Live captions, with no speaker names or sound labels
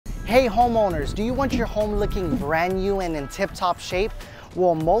Hey homeowners, do you want your home looking brand new and in tip-top shape?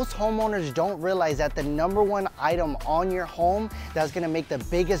 Well, most homeowners don't realize that the #1 item on your home that's gonna make the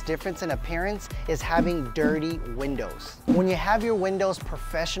biggest difference in appearance is having dirty windows. When you have your windows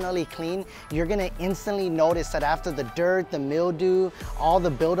professionally clean, you're gonna instantly notice that after the dirt, the mildew, all the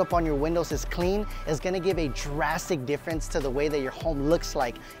buildup on your windows is clean, it's gonna give a drastic difference to the way that your home looks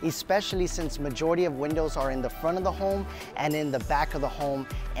like, especially since majority of windows are in the front of the home and in the back of the home.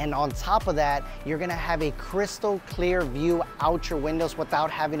 And on top of that, you're gonna have a crystal clear view out your windows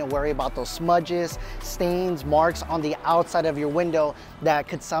without having to worry about those smudges, stains, marks on the outside of your window that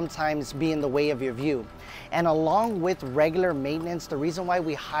could sometimes be in the way of your view. And along with regular maintenance, the reason why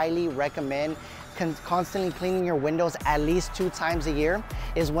we highly recommend constantly cleaning your windows at least 2 times a year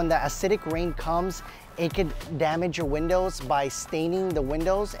is when the acidic rain comes, it could damage your windows by staining the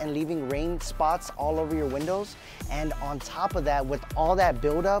windows and leaving rain spots all over your windows. And on top of that, with all that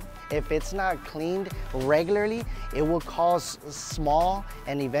buildup, if it's not cleaned regularly, it will cause small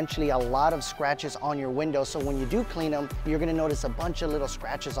and eventually a lot of scratches on your windows. So when you do clean them, you're gonna notice a bunch of little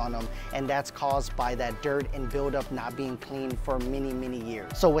scratches on them, and that's caused by that dirt and buildup not being cleaned for many, many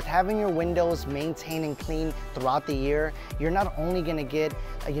years. So with having your windows maintained and clean throughout the year, you're not only gonna get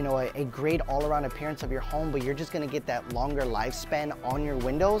a great all-around appearance of your home, but you're just gonna get that longer lifespan on your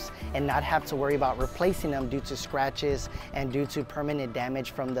windows and not have to worry about replacing them due to scratches and due to permanent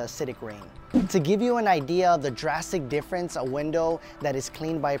damage from the acidic rain. To give you an idea of the drastic difference a window that is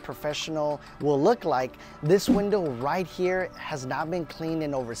cleaned by a professional will look like, this window right here has not been cleaned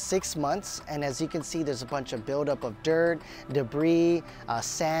in over 6 months. And as you can see, there's a bunch of buildup of dirt, debris,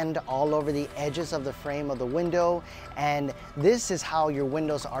 sand all over the edges of the frame of the window. And this is how your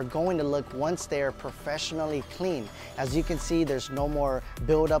windows are going to look once they're professionally cleaned. As you can see, there's no more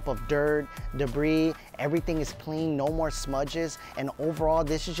buildup of dirt, debris, everything is clean, no more smudges. And overall,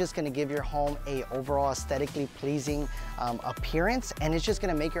 this is just gonna give your home a overall aesthetically pleasing appearance, and it's just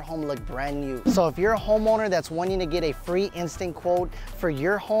gonna make your home look brand new. So if you're a homeowner that's wanting to get a free instant quote for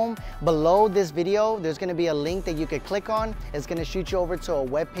your home, below this video there's gonna be a link that you could click on. It's gonna shoot you over to a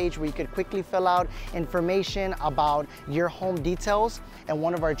web page where you could quickly fill out information about your home details, and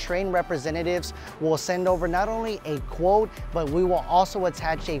one of our trained representatives will send over not only a quote, but we will also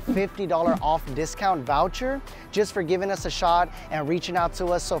attach a $50 off discount voucher just for giving us a shot and reaching out to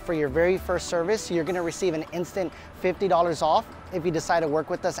us. So for your very first service, you're gonna receive an instant $50 off if you decide to work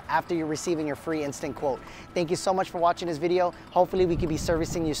with us after you're receiving your free instant quote. Thank you so much for watching this video. Hopefully we can be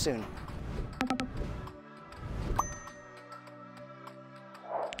servicing you soon.